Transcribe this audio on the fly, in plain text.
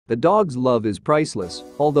A dog's love is priceless,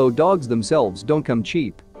 although dogs themselves don't come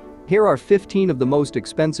cheap. Here are 15 of the most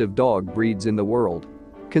expensive dog breeds in the world.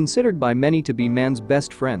 Considered by many to be man's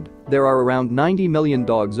best friend, there are around 90 million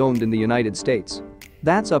dogs owned in the United States.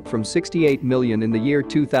 That's up from 68 million in the year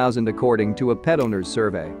 2000 according to a pet owners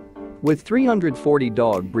survey. With 340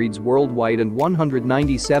 dog breeds worldwide and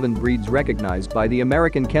 197 breeds recognized by the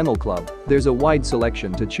American Kennel Club, there's a wide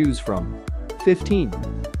selection to choose from. 15.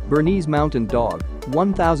 Bernese Mountain Dog,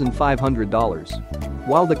 $1,500.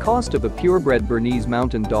 While the cost of a purebred Bernese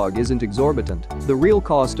Mountain Dog isn't exorbitant, the real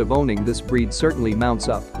cost of owning this breed certainly mounts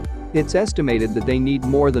up. It's estimated that they need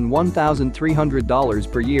more than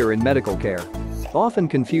 $1,300 per year in medical care. Often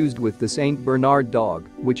confused with the Saint Bernard dog,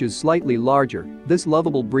 which is slightly larger, this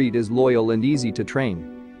lovable breed is loyal and easy to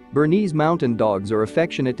train. Bernese Mountain Dogs are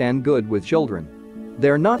affectionate and good with children.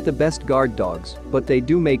 They're not the best guard dogs, but they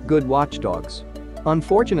do make good watchdogs.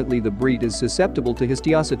 Unfortunately, the breed is susceptible to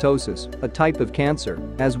histiocytosis, a type of cancer,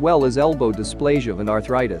 as well as elbow dysplasia and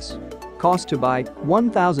arthritis. Cost to buy,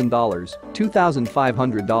 $1,000,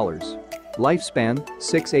 $2,500. Lifespan,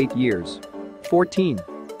 6-8 years. 14.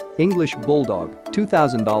 English Bulldog,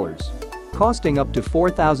 $2,000. Costing up to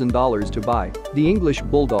 $4,000 to buy, the English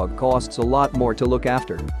Bulldog costs a lot more to look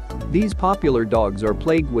after. These popular dogs are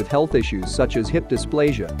plagued with health issues such as hip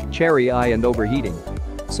dysplasia, cherry eye and overheating.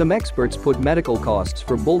 Some experts put medical costs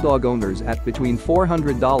for bulldog owners at between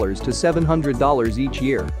 $400 to $700 each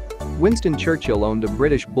year. Winston Churchill owned a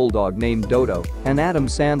British bulldog named Dodo, and Adam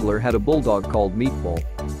Sandler had a bulldog called Meatball.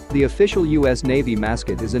 The official US Navy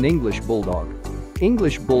mascot is an English bulldog.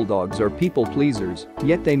 English bulldogs are people pleasers,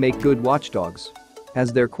 yet they make good watchdogs.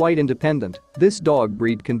 As they're quite independent, this dog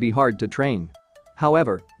breed can be hard to train.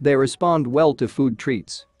 However, they respond well to food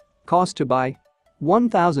treats. Cost to buy,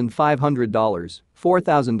 $1,500,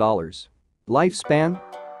 $4,000. Lifespan,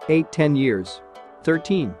 8-10 years.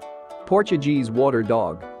 13. Portuguese Water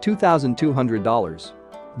Dog, $2,200.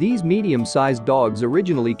 These medium-sized dogs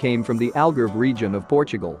originally came from the Algarve region of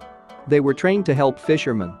Portugal. They were trained to help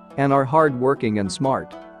fishermen and are hard-working and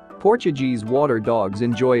smart. Portuguese water dogs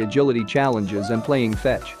enjoy agility challenges and playing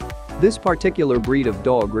fetch. This particular breed of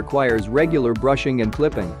dog requires regular brushing and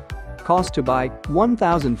clipping. Cost to buy,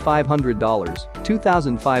 $1,500,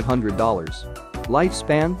 $2,500.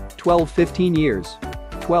 Lifespan, 12-15 years.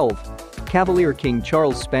 12. Cavalier King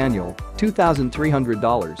Charles Spaniel,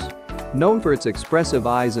 $2,300. Known for its expressive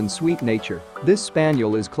eyes and sweet nature, this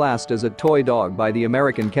spaniel is classed as a toy dog by the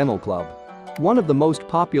American Kennel Club. One of the most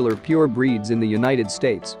popular pure breeds in the United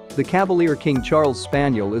States, the Cavalier King Charles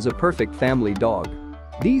Spaniel is a perfect family dog.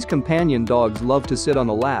 These companion dogs love to sit on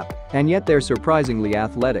a lap, and yet they're surprisingly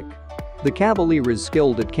athletic. The Cavalier is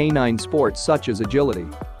skilled at canine sports such as agility.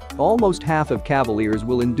 Almost half of Cavaliers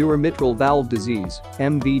will endure mitral valve disease,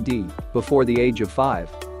 MVD, before the age of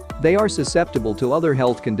 5. They are susceptible to other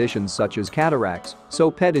health conditions such as cataracts,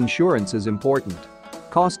 so pet insurance is important.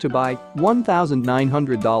 Cost to buy,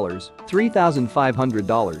 $1,900,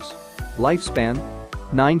 $3,500. Lifespan,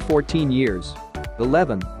 9-14 years.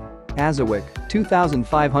 11. Azawick,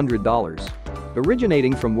 $2,500.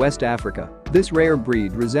 Originating from West Africa, this rare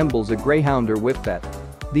breed resembles a greyhound or whippet.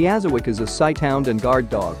 The Azawick is a sighthound and guard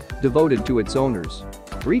dog, devoted to its owners.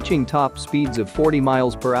 Reaching top speeds of 40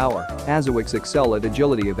 miles per hour, Azawicks excel at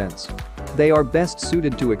agility events. They are best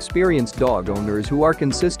suited to experienced dog owners who are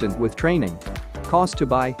consistent with training. Cost to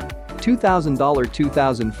buy, $2,000,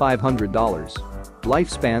 $2,500.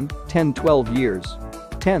 Lifespan, 10-12 years.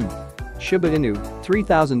 10. Shiba Inu,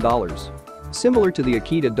 $3,000. Similar to the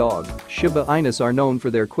Akita dog, Shiba Inus are known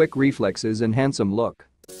for their quick reflexes and handsome look.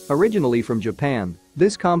 Originally from Japan,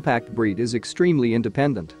 this compact breed is extremely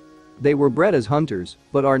independent. They were bred as hunters,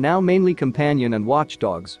 but are now mainly companion and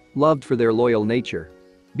watchdogs, loved for their loyal nature.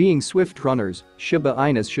 Being swift runners, Shiba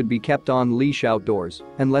Inus should be kept on leash outdoors,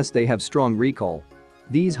 unless they have strong recall.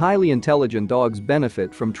 These highly intelligent dogs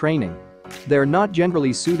benefit from training. They're not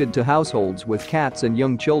generally suited to households with cats and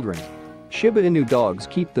young children. Shiba Inu dogs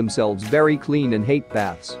keep themselves very clean and hate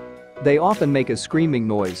baths. They often make a screaming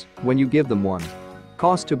noise when you give them one.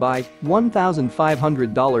 Cost to buy,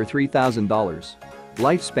 $1,500, $3,000.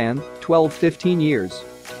 Lifespan, 12-15 years.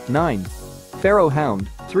 9. Pharaoh Hound,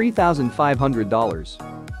 $3,500.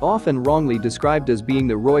 Often wrongly described as being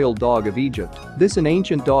the royal dog of Egypt, this an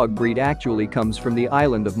ancient dog breed actually comes from the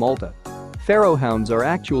island of Malta. Pharaoh Hounds are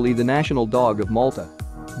actually the national dog of Malta.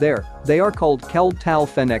 There, they are called Kelb Tal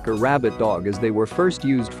Fennec or rabbit dog as they were first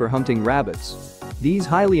used for hunting rabbits. These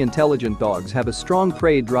highly intelligent dogs have a strong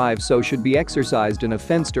prey drive so should be exercised in a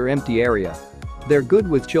fenced or empty area. They're good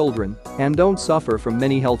with children and don't suffer from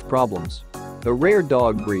many health problems. A rare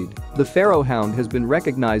dog breed, the Pharaoh Hound has been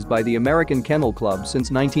recognized by the American Kennel Club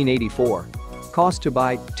since 1984. Cost to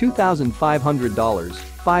buy $2,500,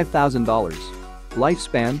 $5,000.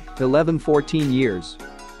 Lifespan 11-14 years.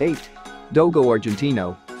 8. Dogo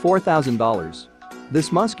Argentino, $4,000.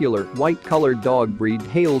 This muscular, white-colored dog breed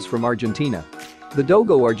hails from Argentina. The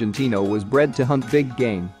Dogo Argentino was bred to hunt big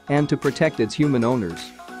game and to protect its human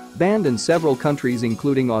owners. Banned in several countries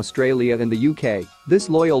including Australia and the UK, this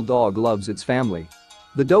loyal dog loves its family.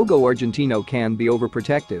 The Dogo Argentino can be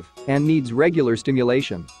overprotective and needs regular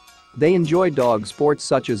stimulation. They enjoy dog sports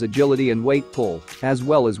such as agility and weight pull, as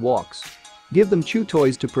well as walks. Give them chew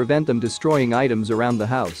toys to prevent them destroying items around the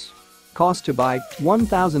house. Cost to buy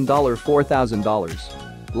 $1,000,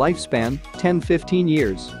 $4,000. Lifespan 10-15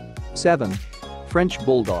 years. 7. French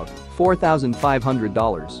Bulldog,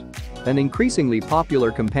 $4,500. An increasingly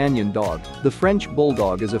popular companion dog, the French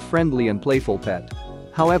Bulldog is a friendly and playful pet.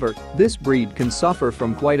 However, this breed can suffer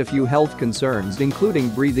from quite a few health concerns including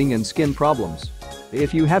breathing and skin problems.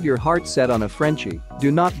 If you have your heart set on a Frenchie,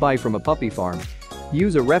 do not buy from a puppy farm.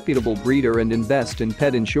 Use a reputable breeder and invest in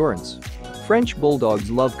pet insurance. French Bulldogs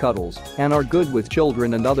love cuddles and are good with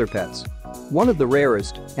children and other pets. One of the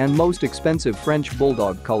rarest and most expensive French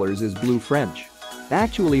Bulldog colors is blue French.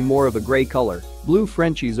 Actually more of a gray color, blue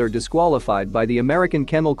Frenchies are disqualified by the American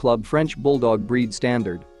Kennel Club French Bulldog breed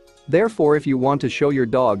standard. Therefore, if you want to show your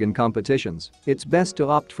dog in competitions, it's best to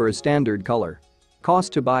opt for a standard color.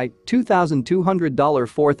 Cost to buy $2,200,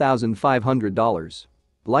 $4,500.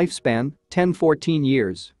 Lifespan 10-14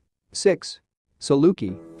 years. 6.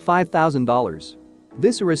 Saluki, $5,000.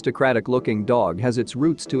 This aristocratic-looking dog has its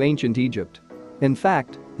roots to ancient Egypt. In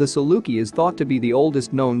fact, the Saluki is thought to be the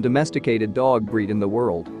oldest known domesticated dog breed in the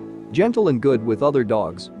world. Gentle and good with other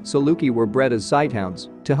dogs, Saluki were bred as sighthounds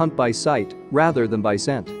to hunt by sight rather than by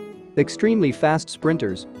scent. Extremely fast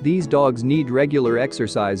sprinters, these dogs need regular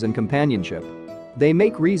exercise and companionship. They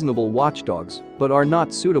make reasonable watchdogs but are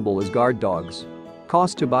not suitable as guard dogs.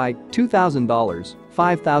 Cost to buy $2,000,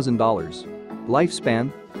 $5,000.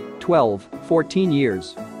 Lifespan 12-14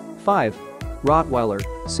 years. 5. Rottweiler,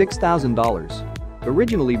 $6,000.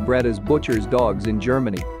 Originally bred as butcher's dogs in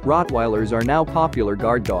Germany, Rottweilers are now popular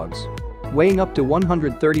guard dogs. Weighing up to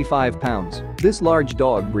 135 pounds, this large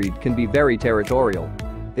dog breed can be very territorial.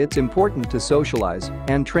 It's important to socialize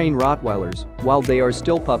and train Rottweilers while they are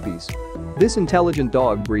still puppies. This intelligent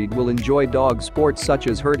dog breed will enjoy dog sports such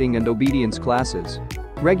as herding and obedience classes.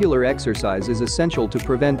 Regular exercise is essential to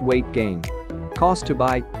prevent weight gain. Cost to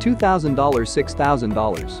buy $2,000,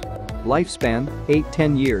 $6,000. Lifespan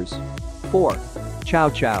 8-10 years. 4. Chow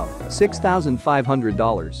Chow,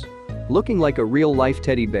 $6,500. Looking like a real-life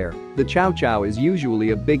teddy bear, the Chow Chow is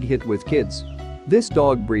usually a big hit with kids. This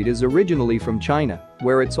dog breed is originally from China,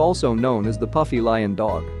 where it's also known as the puffy lion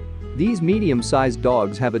dog. These medium-sized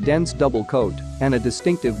dogs have a dense double coat and a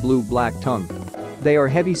distinctive blue-black tongue. They are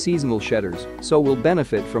heavy seasonal shedders, so will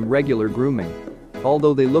benefit from regular grooming.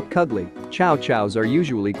 Although they look cuddly, Chow Chows are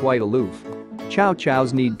usually quite aloof. Chow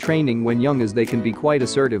Chows need training when young as they can be quite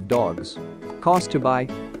assertive dogs. Cost to buy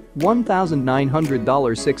 $1,900,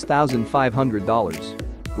 $6,500.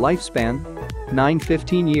 Lifespan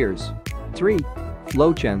 9-15 years. 3.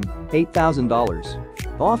 Lochen, $8,000.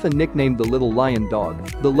 Often nicknamed the Little Lion Dog,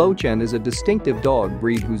 the Lochen is a distinctive dog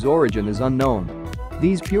breed whose origin is unknown.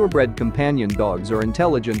 These purebred companion dogs are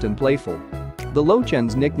intelligent and playful. The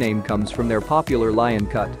Lochen's nickname comes from their popular lion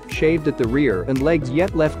cut, shaved at the rear and legs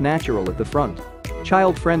yet left natural at the front.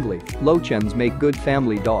 Child-friendly, Lochens make good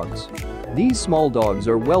family dogs. These small dogs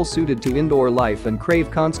are well suited to indoor life and crave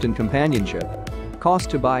constant companionship. Cost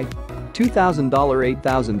to buy $2,000,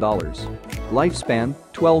 $8,000. Lifespan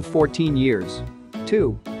 12-14 years.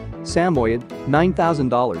 2. Samoyed,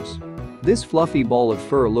 $9,000. This fluffy ball of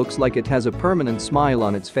fur looks like it has a permanent smile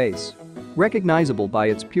on its face. Recognizable by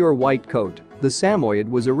its pure white coat, the Samoyed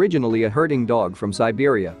was originally a herding dog from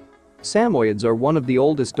Siberia. Samoyeds are one of the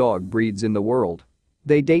oldest dog breeds in the world.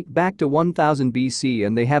 They date back to 1000 BC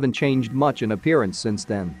and they haven't changed much in appearance since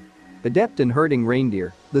then. Adept in herding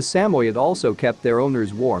reindeer, the Samoyed also kept their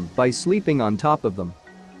owners warm by sleeping on top of them.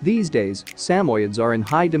 These days, Samoyeds are in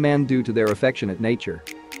high demand due to their affectionate nature.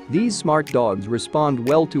 These smart dogs respond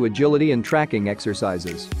well to agility and tracking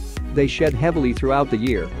exercises. They shed heavily throughout the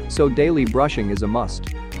year, so daily brushing is a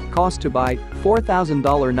must. Cost to buy $4,000,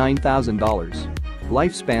 $9,000.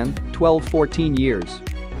 Lifespan 12-14 years.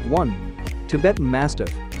 1. Tibetan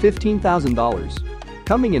Mastiff, $15,000.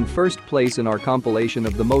 Coming in first place in our compilation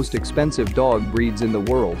of the most expensive dog breeds in the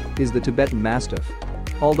world is the Tibetan Mastiff.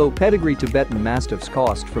 Although pedigree Tibetan Mastiffs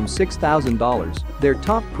cost from $6,000, their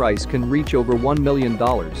top price can reach over $1 million.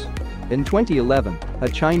 In 2011, a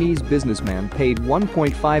Chinese businessman paid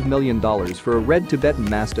 $1.5 million for a red Tibetan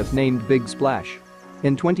Mastiff named Big Splash.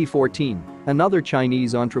 In 2014, another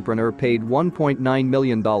Chinese entrepreneur paid $1.9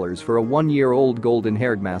 million for a one-year-old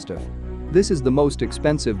golden-haired Mastiff. This is the most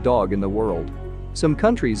expensive dog in the world. Some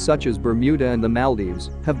countries such as Bermuda and the Maldives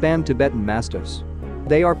have banned Tibetan Mastiffs.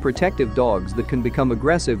 They are protective dogs that can become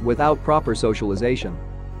aggressive without proper socialization.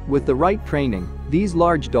 With the right training, these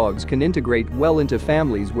large dogs can integrate well into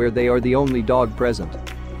families where they are the only dog present.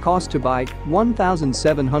 Cost to buy,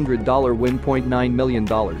 $1,700, win $0.9 million.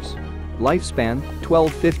 Lifespan,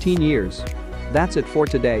 12-15 years. That's it for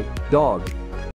today, dog.